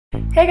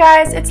Hey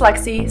guys, it's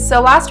Lexi.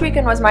 So last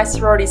weekend was my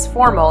sorority's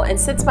formal, and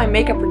since my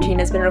makeup routine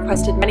has been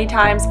requested many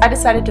times, I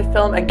decided to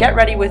film a get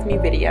ready with me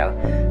video.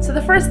 So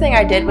the first thing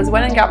I did was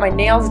went and got my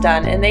nails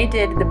done, and they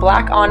did the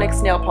Black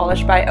Onyx nail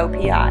polish by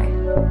OPI.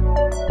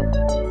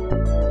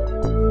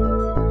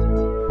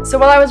 So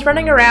while I was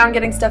running around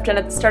getting stuff done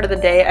at the start of the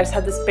day, I just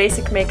had this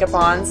basic makeup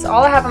on. So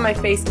all I have on my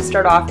face to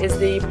start off is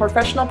the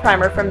Professional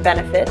Primer from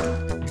Benefit,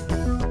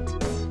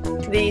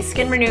 the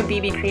Skin Renew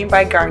BB Cream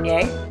by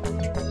Garnier.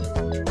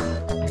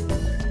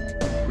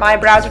 My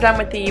brows are done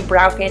with the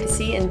Brow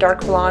Fantasy in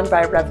Dark Blonde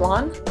by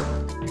Revlon.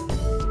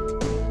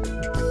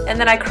 And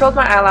then I curled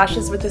my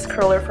eyelashes with this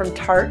curler from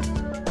Tarte.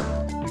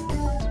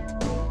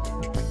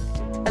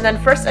 And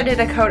then first I did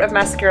a coat of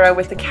mascara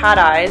with the Cat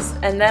Eyes,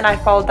 and then I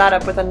followed that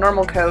up with a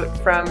normal coat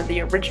from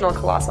the original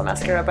Colossal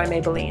Mascara by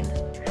Maybelline.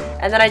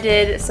 And then I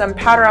did some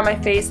powder on my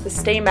face, the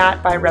Stay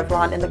Matte by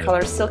Revlon in the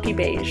color Silky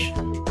Beige.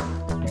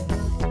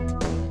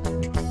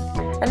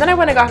 And then I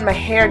went and got my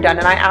hair done,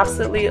 and I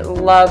absolutely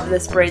love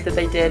this braid that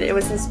they did. It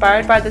was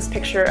inspired by this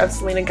picture of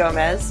Selena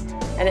Gomez,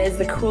 and it is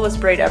the coolest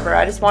braid ever.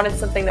 I just wanted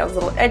something that was a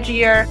little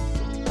edgier.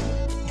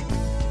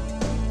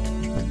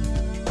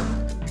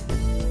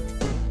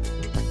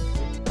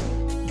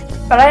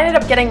 But I ended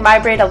up getting my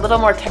braid a little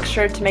more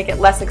textured to make it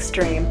less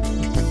extreme.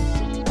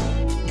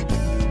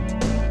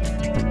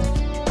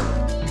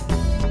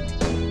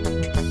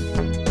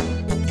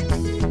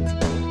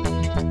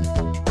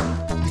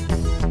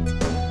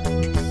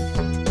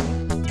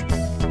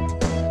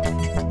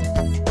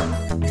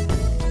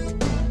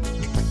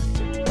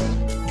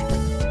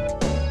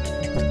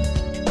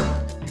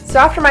 So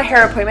after my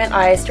hair appointment,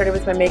 I started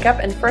with my makeup,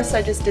 and first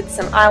I just did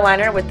some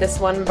eyeliner with this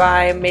one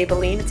by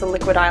Maybelline. It's a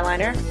liquid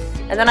eyeliner.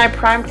 And then I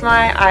primed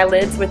my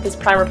eyelids with this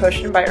primer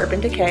potion by Urban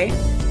Decay.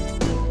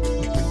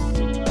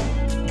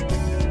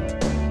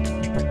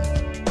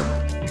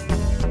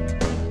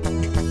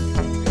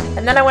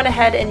 And then I went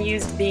ahead and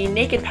used the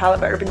Naked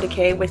palette by Urban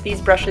Decay with these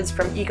brushes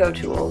from Eco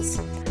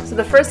Tools. So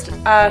the first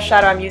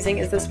shadow I'm using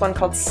is this one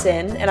called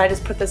Sin, and I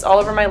just put this all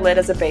over my lid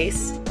as a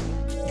base.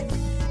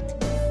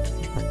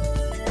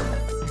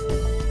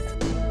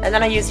 And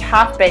then I used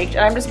Half Baked,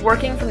 and I'm just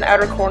working from the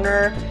outer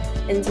corner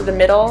into the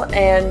middle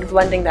and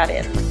blending that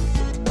in.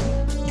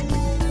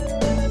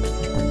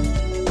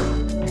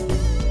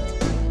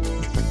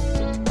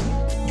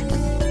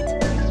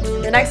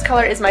 The next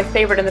color is my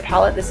favorite in the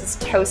palette. This is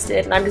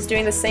Toasted, and I'm just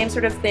doing the same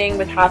sort of thing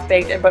with Half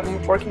Baked, but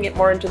working it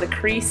more into the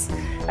crease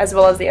as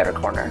well as the outer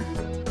corner.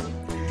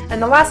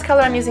 And the last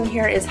color I'm using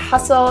here is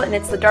Hustle, and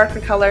it's the darker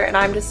color, and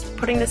I'm just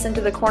putting this into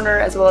the corner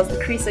as well as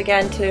the crease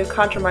again to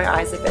contour my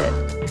eyes a bit.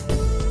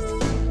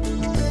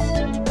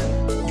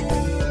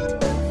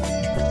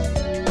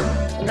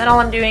 And then all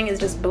I'm doing is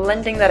just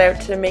blending that out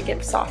to make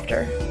it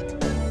softer.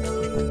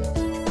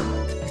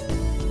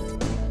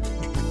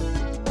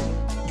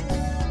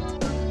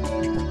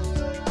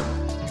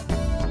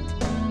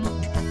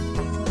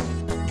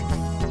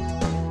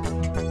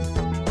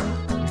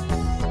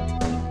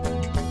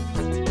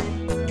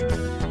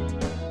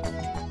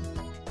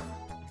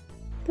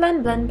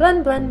 Blend, blend,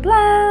 blend, blend,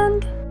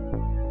 blend!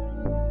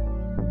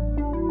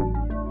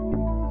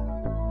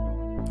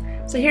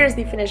 So here's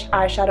the finished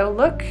eyeshadow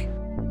look.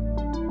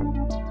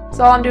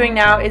 So all I'm doing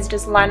now is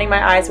just lining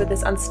my eyes with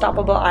this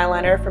Unstoppable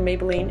eyeliner from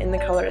Maybelline in the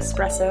color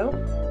Espresso.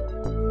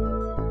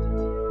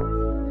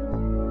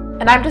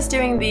 And I'm just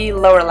doing the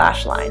lower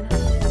lash line.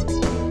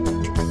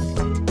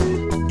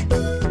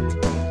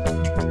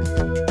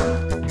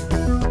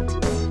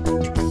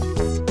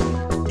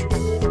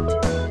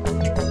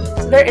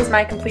 So there is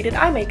my completed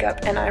eye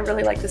makeup, and I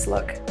really like this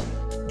look.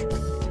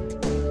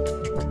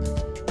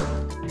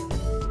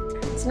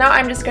 So now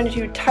I'm just going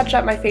to touch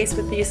up my face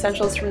with the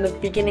essentials from the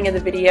beginning of the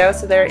video.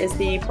 So there is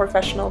the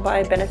Professional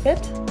by Benefit.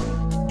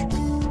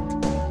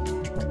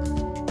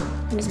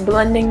 I'm just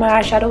blending my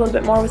eyeshadow a little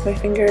bit more with my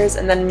fingers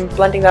and then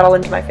blending that all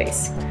into my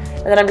face.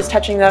 And then I'm just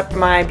touching up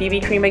my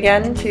BB cream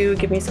again to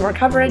give me some more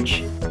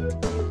coverage.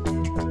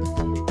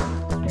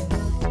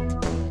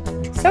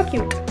 So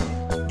cute!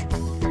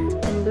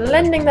 And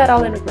blending that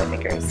all in with my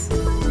fingers.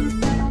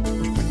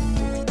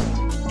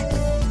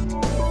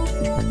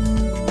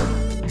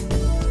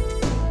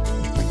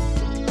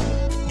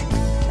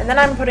 And then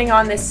I'm putting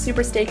on this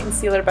Super Stay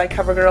Concealer by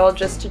CoverGirl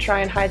just to try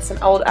and hide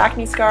some old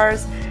acne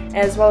scars,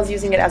 as well as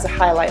using it as a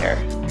highlighter.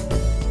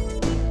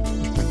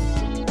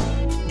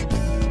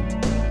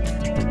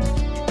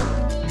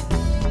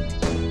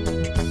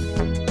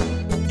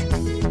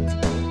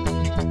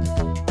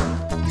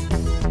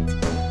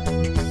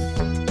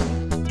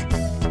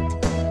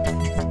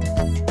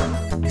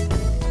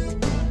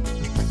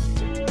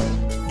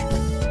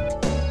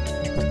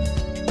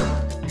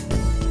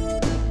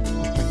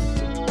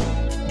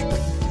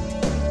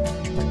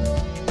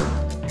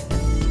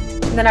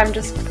 And then I'm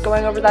just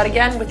going over that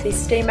again with the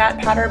Stay Matte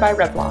powder by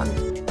Revlon.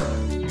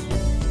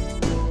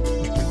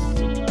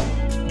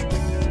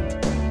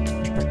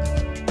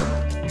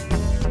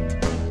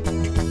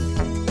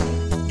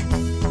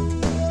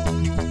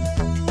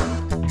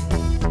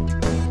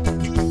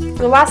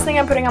 The last thing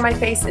I'm putting on my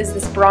face is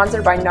this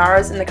bronzer by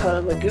NARS in the color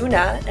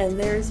Laguna, and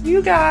there's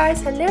you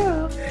guys,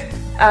 hello!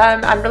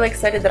 I'm really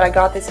excited that I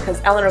got this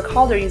because Eleanor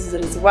Calder uses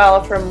it as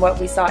well from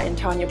what we saw in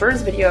Tanya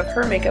Burr's video of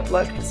her makeup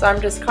look, so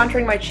I'm just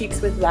contouring my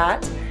cheeks with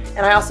that,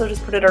 and I also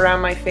just put it around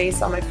my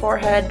face on my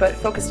forehead, but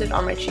focused it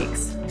on my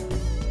cheeks.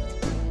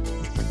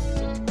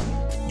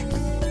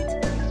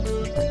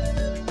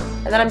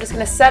 And then I'm just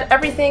going to set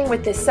everything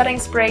with this setting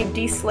spray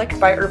De-Slick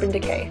by Urban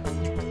Decay.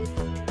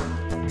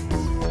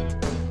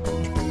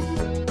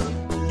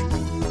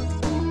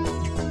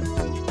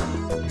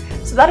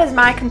 So that is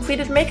my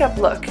completed makeup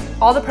look.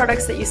 All the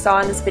products that you saw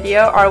in this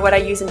video are what I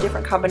use in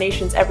different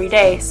combinations every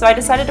day, so I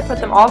decided to put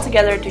them all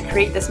together to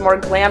create this more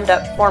glammed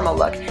up formal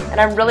look, and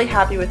I'm really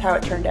happy with how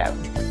it turned out.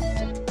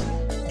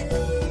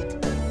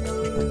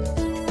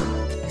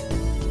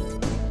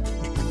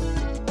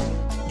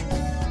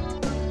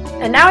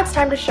 And now it's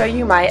time to show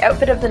you my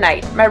outfit of the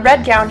night. My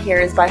red gown here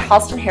is by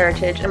Halston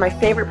Heritage, and my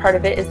favorite part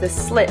of it is this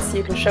slit so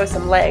you can show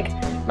some leg.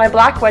 My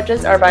black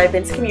wedges are by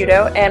Vince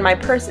Camuto, and my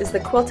purse is the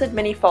Quilted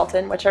Mini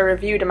Fulton, which I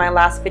reviewed in my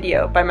last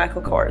video by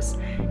Michael Kors.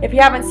 If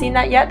you haven't seen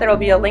that yet, there will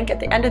be a link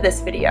at the end of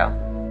this video.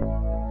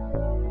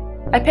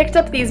 I picked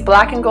up these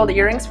black and gold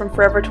earrings from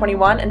Forever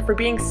 21, and for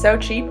being so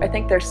cheap, I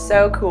think they're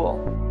so cool.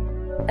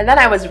 And then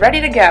I was ready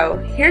to go.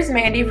 Here's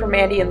Mandy from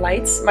Mandy and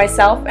Lights,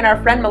 myself, and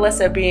our friend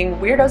Melissa being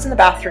weirdos in the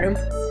bathroom.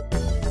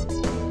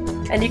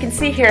 And you can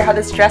see here how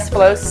this dress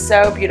flows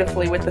so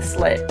beautifully with the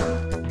slit.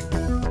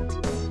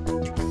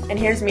 And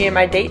here's me and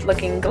my date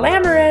looking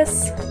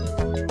glamorous.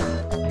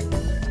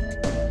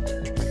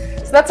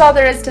 So that's all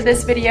there is to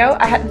this video.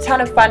 I had a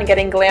ton of fun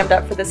getting glammed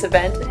up for this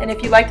event, and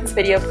if you liked this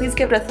video, please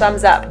give it a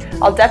thumbs up.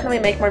 I'll definitely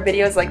make more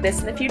videos like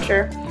this in the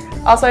future.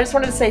 Also, I just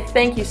wanted to say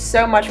thank you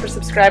so much for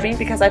subscribing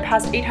because I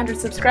passed 800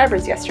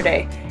 subscribers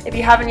yesterday. If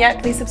you haven't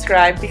yet, please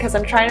subscribe because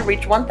I'm trying to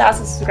reach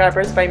 1,000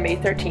 subscribers by May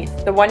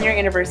 13th, the 1-year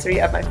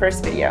anniversary of my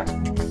first video.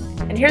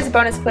 And here's a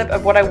bonus clip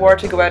of what I wore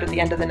to go out at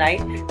the end of the night.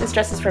 This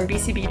dress is from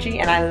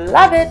BCBG and I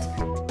love it!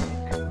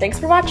 Thanks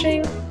for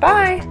watching!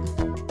 Bye!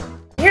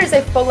 Here's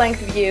a full-length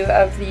view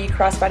of the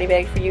crossbody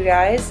bag for you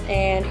guys,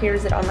 and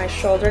here's it on my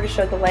shoulder to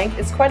show the length.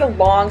 It's quite a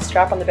long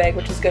strap on the bag,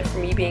 which is good for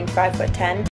me being 5'10".